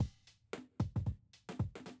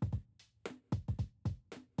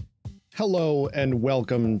Hello and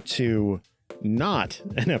welcome to not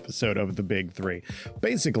an episode of The Big Three.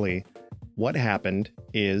 Basically, what happened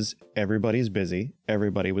is everybody's busy,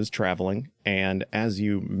 everybody was traveling, and as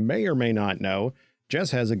you may or may not know,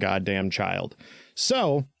 Jess has a goddamn child.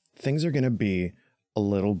 So things are going to be a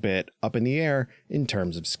little bit up in the air in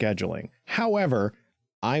terms of scheduling. However,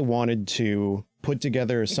 I wanted to put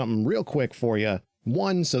together something real quick for you.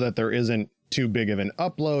 One, so that there isn't too big of an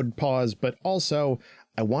upload pause, but also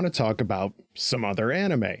I want to talk about some other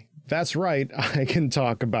anime. That's right, I can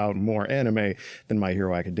talk about more anime than My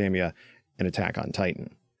Hero Academia and Attack on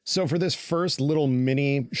Titan. So for this first little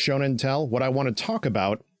mini Shonen Tell, what I want to talk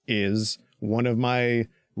about is one of my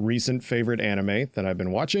recent favorite anime that I've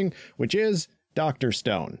been watching, which is Dr.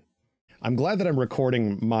 Stone. I'm glad that I'm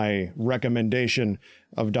recording my recommendation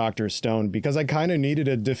of Dr. Stone because I kind of needed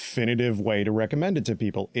a definitive way to recommend it to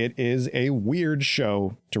people. It is a weird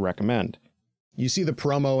show to recommend. You see the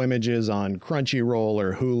promo images on Crunchyroll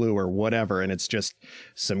or Hulu or whatever, and it's just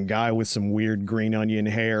some guy with some weird green onion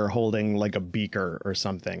hair holding like a beaker or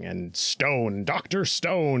something, and Stone, Dr.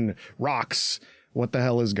 Stone, rocks. What the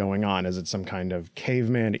hell is going on? Is it some kind of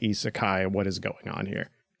caveman isekai? What is going on here?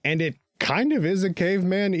 And it kind of is a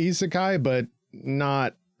caveman isekai, but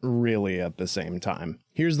not really at the same time.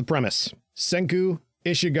 Here's the premise. Senku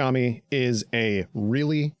Ishigami is a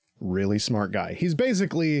really smart guy. He's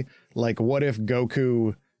basically like, what if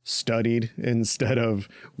Goku studied instead of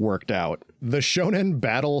worked out? The shonen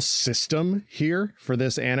battle system here for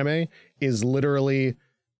this anime is literally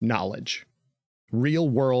knowledge. Real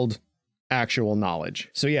world, actual knowledge.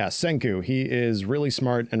 So yeah, Senku, he is really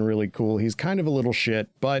smart and really cool. He's kind of a little shit,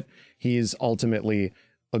 but he's ultimately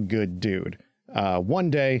a good dude. One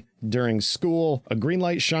day during school, a green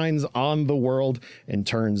light shines on the world and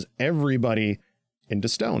turns everybody into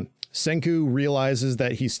stone. Senku realizes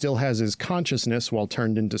that he still has his consciousness while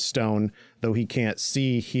turned into stone, though he can't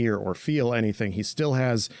see, hear, or feel anything. He still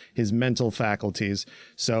has his mental faculties.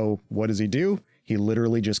 So what does he do? He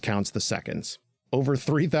literally just counts the seconds. Over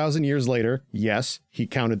 3,000 years later, yes, he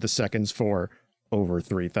counted the seconds for over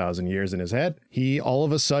 3,000 years in his head, he all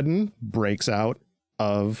of a sudden breaks out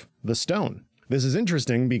of the stone. This is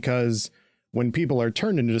interesting because when people are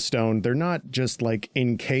turned into stone, they're not just like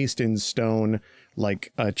encased in stone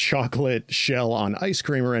like a chocolate shell on ice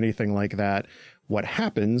cream or anything like that. What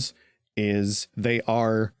happens is they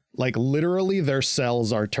are like literally their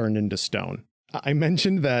cells are turned into stone. I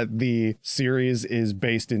mentioned that the series is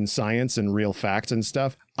based in science and real facts and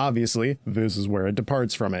stuff. Obviously, this is where it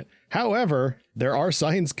departs from it. However, there are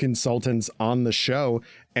science consultants on the show,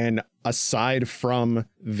 and aside from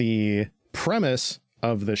the premise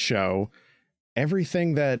of the show,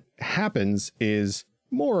 everything that happens is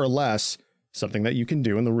more or less something that you can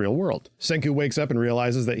do in the real world. Senku wakes up and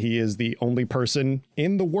realizes that he is the only person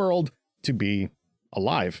in the world to be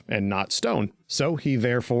alive and not stone. So he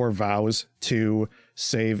therefore vows to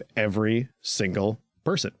save every single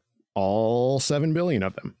person, all 7 billion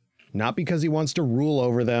of them. Not because he wants to rule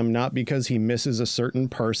over them, not because he misses a certain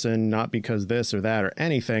person, not because this or that or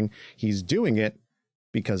anything. He's doing it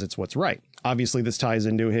because it's what's right. Obviously, this ties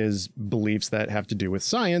into his beliefs that have to do with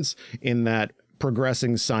science, in that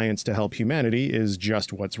progressing science to help humanity is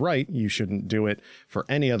just what's right. You shouldn't do it for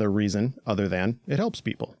any other reason other than it helps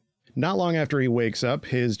people. Not long after he wakes up,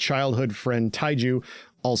 his childhood friend Taiju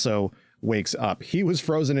also wakes up. He was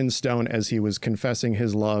frozen in stone as he was confessing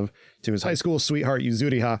his love to his high school sweetheart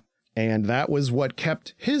Yuzuriha, and that was what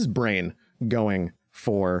kept his brain going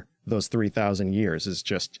for those 3,000 years, is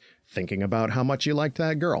just thinking about how much he liked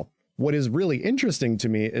that girl. What is really interesting to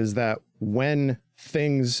me is that when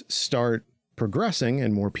things start progressing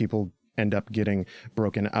and more people end up getting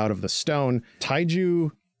broken out of the stone,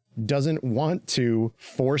 Taiju doesn't want to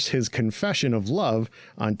force his confession of love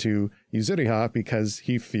onto Yuzuriha because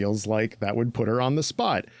he feels like that would put her on the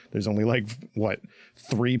spot. There's only like,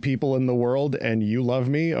 3 people in the world and you love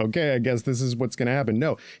me? Okay, I guess this is what's going to happen.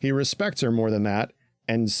 No, he respects her more than that.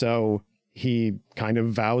 And so he kind of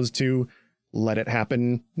vows to let it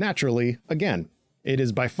happen naturally again. It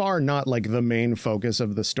is by far not like the main focus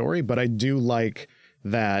of the story, but I do like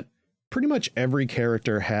that pretty much every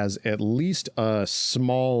character has at least a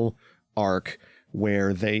small arc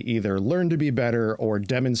where they either learn to be better or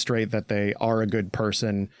demonstrate that they are a good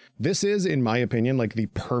person. This is, in my opinion, like the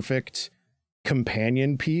perfect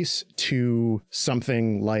companion piece to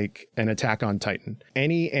something like an Attack on Titan.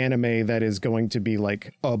 Any anime that is going to be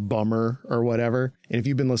like a bummer or whatever. And if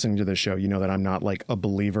you've been listening to this show, you know that I'm not like a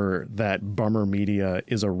believer that bummer media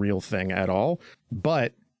is a real thing at all.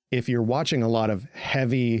 But if you're watching a lot of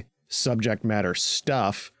heavy subject matter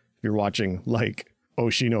stuff, if you're watching like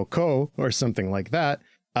Oshinoko or something like that,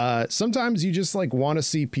 Sometimes you just like want to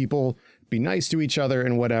see people be nice to each other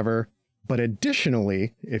and whatever. But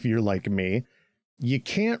additionally, if you're like me, you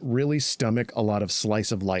can't really stomach a lot of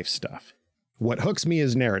slice of life stuff. What hooks me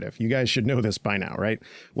is narrative. You guys should know this by now, right?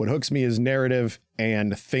 What hooks me is narrative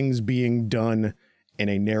and things being done in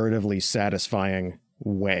a narratively satisfying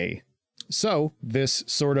way. So this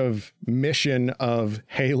sort of mission of,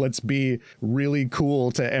 hey, let's be really cool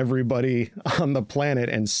to everybody on the planet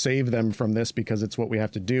and save them from this because it's what we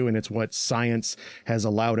have to do and it's what science has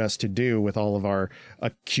allowed us to do with all of our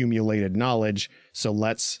accumulated knowledge. So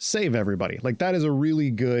let's save everybody. Like, that is a really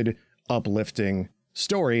good, uplifting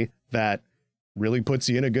story that really puts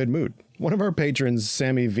you in a good mood. One of our patrons,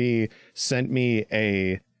 Sammy V, sent me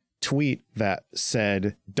a tweet that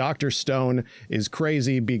said, Dr. Stone is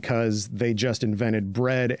crazy because they just invented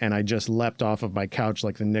bread and I just leapt off of my couch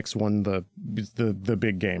like the Knicks won the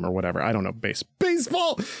big game or whatever. I don't know.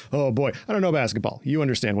 Baseball. Oh boy. I don't know basketball. You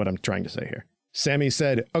understand what I'm trying to say here. Sammy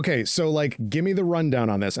said, okay, so like, give me the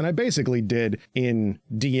rundown on this. And I basically did in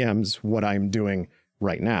DMs what I'm doing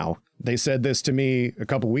right now. They said this to me a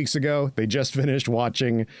couple weeks ago. They just finished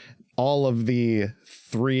watching all of the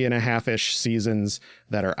 3.5-ish seasons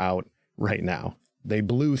that are out right now. They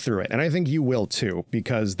blew through it. And I think you will too,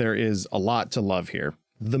 because there is a lot to love here.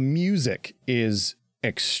 The music is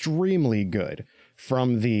extremely good,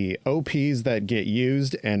 from the OPs that get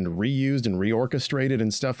used and reused and reorchestrated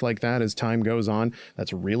and stuff like that as time goes on.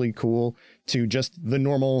 That's really cool, to just the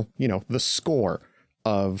normal, the score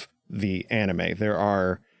of the anime. There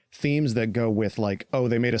are themes that go with like, oh,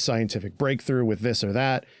 they made a scientific breakthrough with this or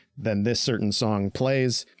that, then this certain song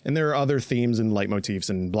plays. And there are other themes and leitmotifs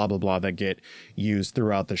and blah, blah, blah that get used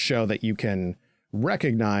throughout the show that you can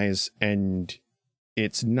recognize. And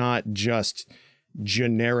it's not just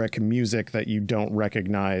generic music that you don't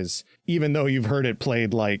recognize, even though you've heard it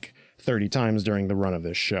played like 30 times during the run of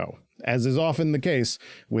this show. As is often the case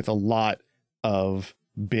with a lot of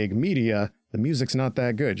big media, the music's not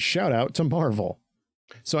that good. Shout out to Marvel.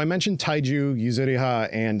 So I mentioned Taiju, Yuzuriha,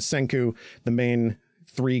 and Senku, the main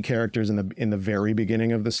three characters in the very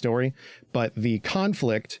beginning of the story. But the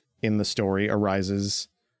conflict in the story arises,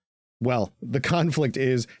 well, the conflict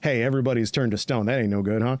is, hey, everybody's turned to stone. That ain't no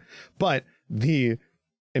good, huh? But the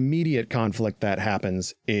immediate conflict that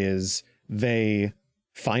happens is they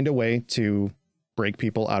find a way to break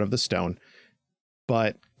people out of the stone,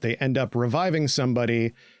 but they end up reviving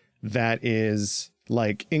somebody that is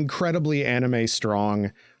like incredibly anime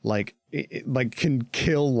strong, like can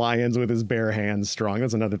kill lions with his bare hands strong.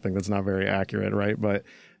 That's another thing that's not very accurate, right? But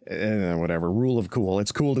whatever, rule of cool.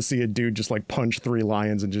 It's cool to see a dude just like punch 3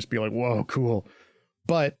 lions and just be like, whoa, cool.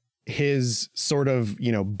 But his sort of,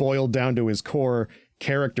 boiled down to his core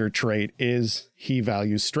character trait is he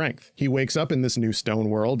values strength. He wakes up in this new stone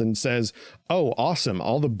world and says, oh, awesome.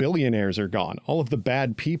 All the billionaires are gone. All of the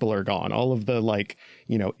bad people are gone. All of the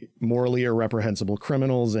morally irreprehensible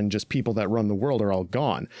criminals and just people that run the world are all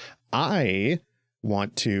gone. I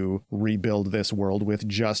want to rebuild this world with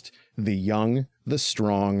just the young, the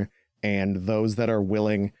strong, and those that are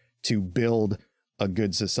willing to build a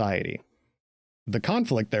good society. The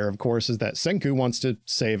conflict there, of course, is that Senku wants to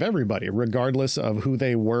save everybody, regardless of who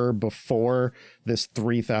they were before this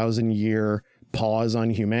 3,000-year pause on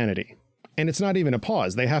humanity. And it's not even a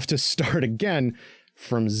pause. They have to start again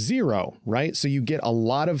from zero, right? So you get a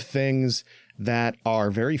lot of things that are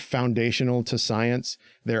very foundational to science.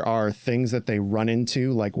 There are things that they run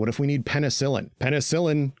into, like, what if we need penicillin?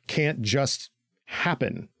 Penicillin can't just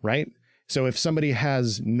happen, right? So if somebody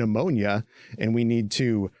has pneumonia and we need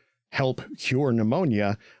to help cure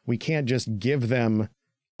pneumonia, we can't just give them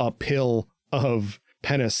a pill of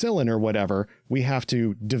penicillin or whatever. We have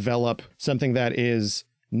to develop something that is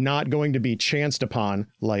not going to be chanced upon.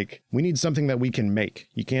 Like, we need something that we can make.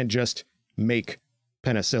 You can't just make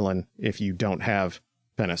penicillin if you don't have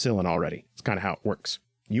penicillin already. It's kind of how it works.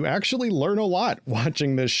 You actually learn a lot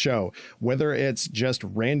watching this show, whether it's just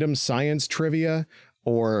random science trivia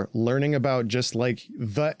or learning about just like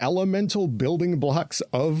the elemental building blocks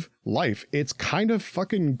of life. It's kind of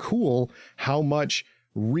fucking cool how much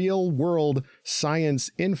real world science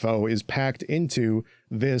info is packed into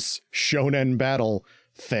this shonen battle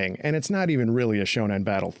thing. And it's not even really a shonen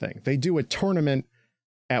battle thing. They do a tournament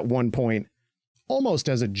at one point almost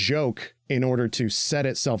as a joke in order to set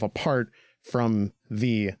itself apart from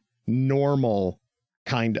the normal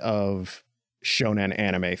kind of shonen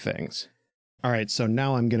anime things. All right, so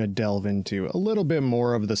now I'm going to delve into a little bit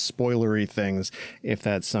more of the spoilery things, if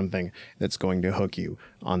that's something that's going to hook you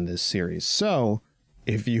on this series. So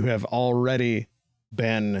if you have already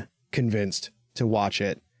been convinced to watch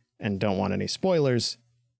it and don't want any spoilers,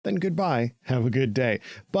 then goodbye. Have a good day.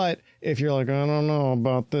 But if you're like, I don't know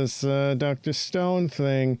about this Dr. Stone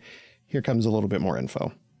thing, here comes a little bit more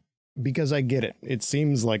info. Because I get it. It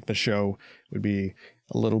seems like the show would be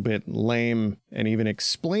a little bit lame, and even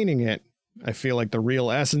explaining it, I feel like the real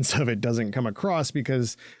essence of it doesn't come across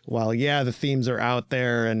because while, yeah, the themes are out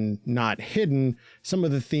there and not hidden, some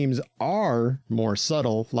of the themes are more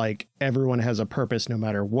subtle, like everyone has a purpose no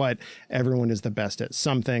matter what, everyone is the best at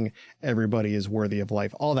something, everybody is worthy of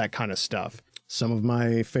life, all that kind of stuff. Some of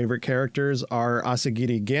my favorite characters are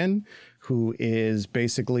Asagiri Gen, who is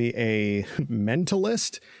basically a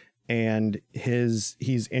mentalist, and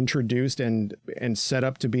he's introduced and set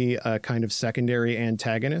up to be a kind of secondary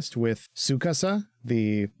antagonist with Tsukasa,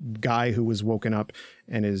 the guy who was woken up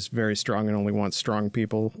and is very strong and only wants strong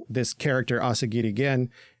people. This character, Asagiri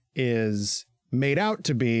Gen, is made out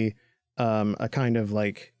to be a kind of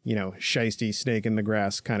like, shiesty snake in the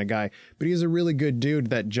grass kind of guy, but he's a really good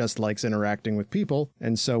dude that just likes interacting with people.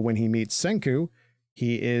 And so when he meets Senku,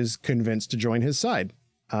 he is convinced to join his side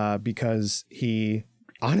because he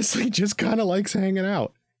honestly just kind of likes hanging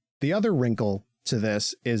out. The other wrinkle to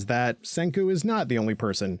this is that Senku is not the only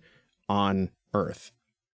person on Earth.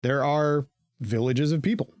 There are villages of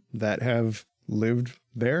people that have lived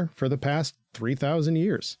there for the past 3,000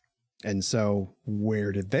 years. And so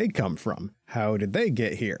where did they come from? How did they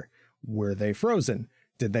get here? Were they frozen?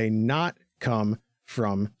 Did they not come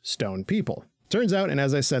from stone people? Turns out, and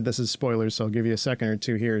as I said, this is spoilers, so I'll give you a second or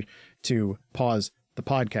two here to pause the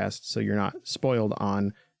podcast so you're not spoiled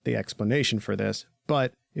on the explanation for this.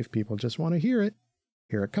 But if people just want to hear it,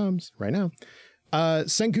 here it comes right now.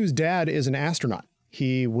 Senku's dad is an astronaut.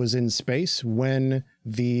 He was in space when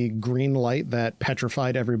the green light that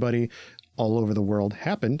petrified everybody all over the world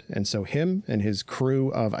happened. And so him and his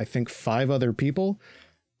crew of, I think, 5 other people,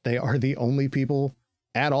 they are the only people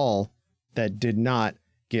at all that did not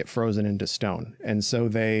get frozen into stone. And so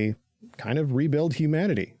they kind of rebuild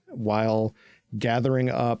humanity while gathering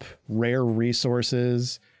up rare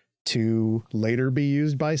resources to later be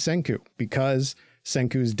used by Senku, because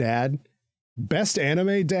Senku's dad, best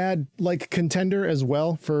anime dad, like contender as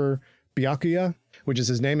well for Byakuya, which is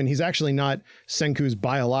his name. And he's actually not Senku's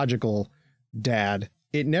biological dad.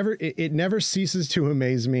 It never ceases to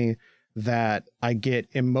amaze me that I get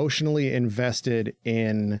emotionally invested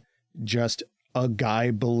in just a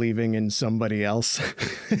guy believing in somebody else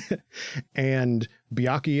and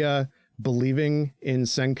Byakuya believing in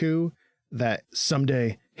Senku that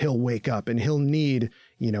someday he'll wake up and he'll need,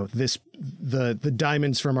 the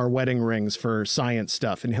diamonds from our wedding rings for science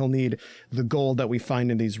stuff. And he'll need the gold that we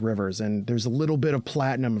find in these rivers. And there's a little bit of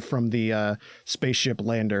platinum from the spaceship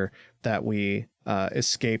lander that we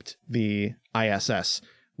escaped the ISS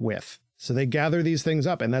with. So they gather these things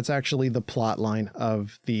up, and that's actually the plot line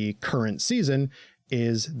of the current season,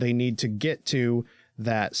 is they need to get to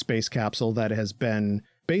that space capsule that has been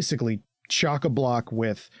basically chock-a-block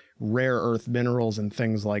with rare earth minerals and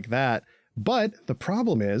things like that. But the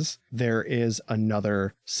problem is there is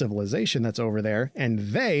another civilization that's over there, and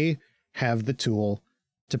they have the tool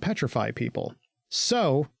to petrify people.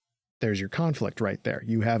 So there's your conflict right there.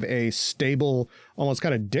 You have a stable, almost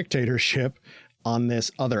kind of dictatorship on this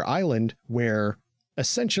other island where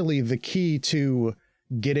essentially the key to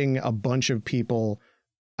getting a bunch of people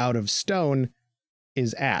out of stone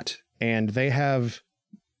is at, and they have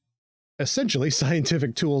essentially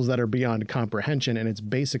scientific tools that are beyond comprehension, and it's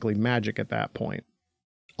basically magic at that point.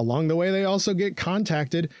 Along the way, they also get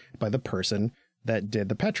contacted by the person that did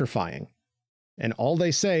the petrifying, and all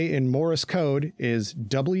they say in Morse code is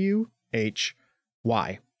WHY.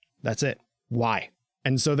 That's it. Why?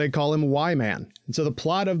 And so they call him Y-Man. And so the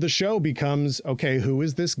plot of the show becomes, okay, who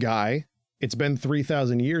is this guy? It's been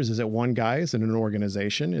 3,000 years. Is it one guy? Is it an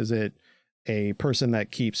organization? Is it a person that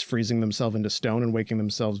keeps freezing themselves into stone and waking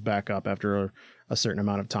themselves back up after a certain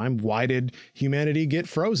amount of time? Why did humanity get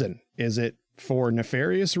frozen? Is it for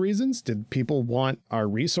nefarious reasons? Did people want our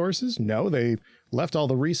resources? No, they left all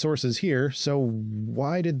the resources here. So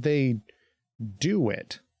why did they do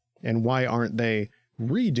it? And why aren't they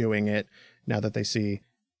redoing it now that they see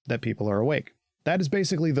that people are awake? That is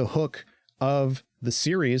basically the hook of the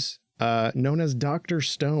series known as Dr.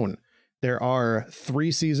 Stone. There are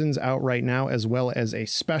 3 seasons out right now, as well as a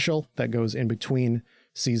special that goes in between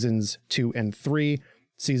seasons 2 and 3.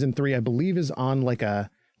 Season 3, I believe, is on like a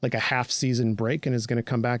half season break and is going to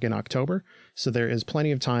come back in October. So there is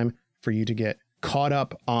plenty of time for you to get caught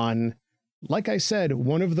up on, like I said,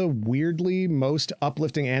 one of the weirdly most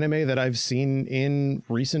uplifting anime that I've seen in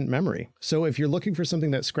recent memory. So if you're looking for something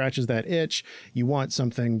that scratches that itch, you want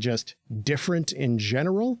something just different in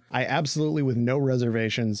general, I absolutely, with no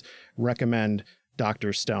reservations, recommend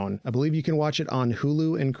Dr. Stone. I believe you can watch it on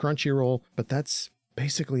Hulu and Crunchyroll, but that's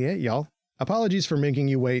basically it, y'all. Apologies for making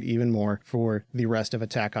you wait even more for the rest of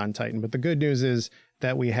Attack on Titan, but the good news is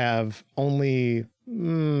that we have only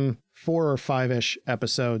 4 or 5-ish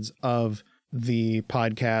episodes of the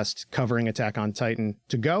podcast covering Attack on Titan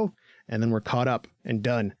to go, and then we're caught up and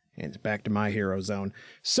done, and it's back to My Hero Zone.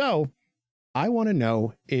 So I want to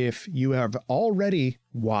know if you have already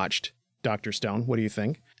watched Dr. Stone. What do you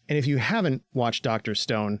think? And if you haven't watched Dr.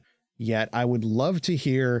 Stone yet, I would love to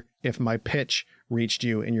hear if my pitch reached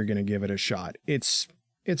you and you're going to give it a shot. It's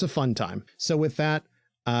a fun time. So with that,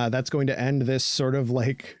 that's going to end this sort of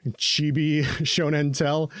like chibi shonen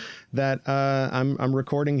tell that I'm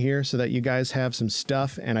recording here so that you guys have some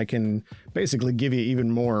stuff and I can basically give you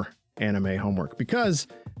even more anime homework because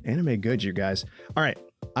anime good, you guys. All right,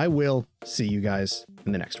 I will see you guys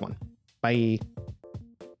in the next one. Bye.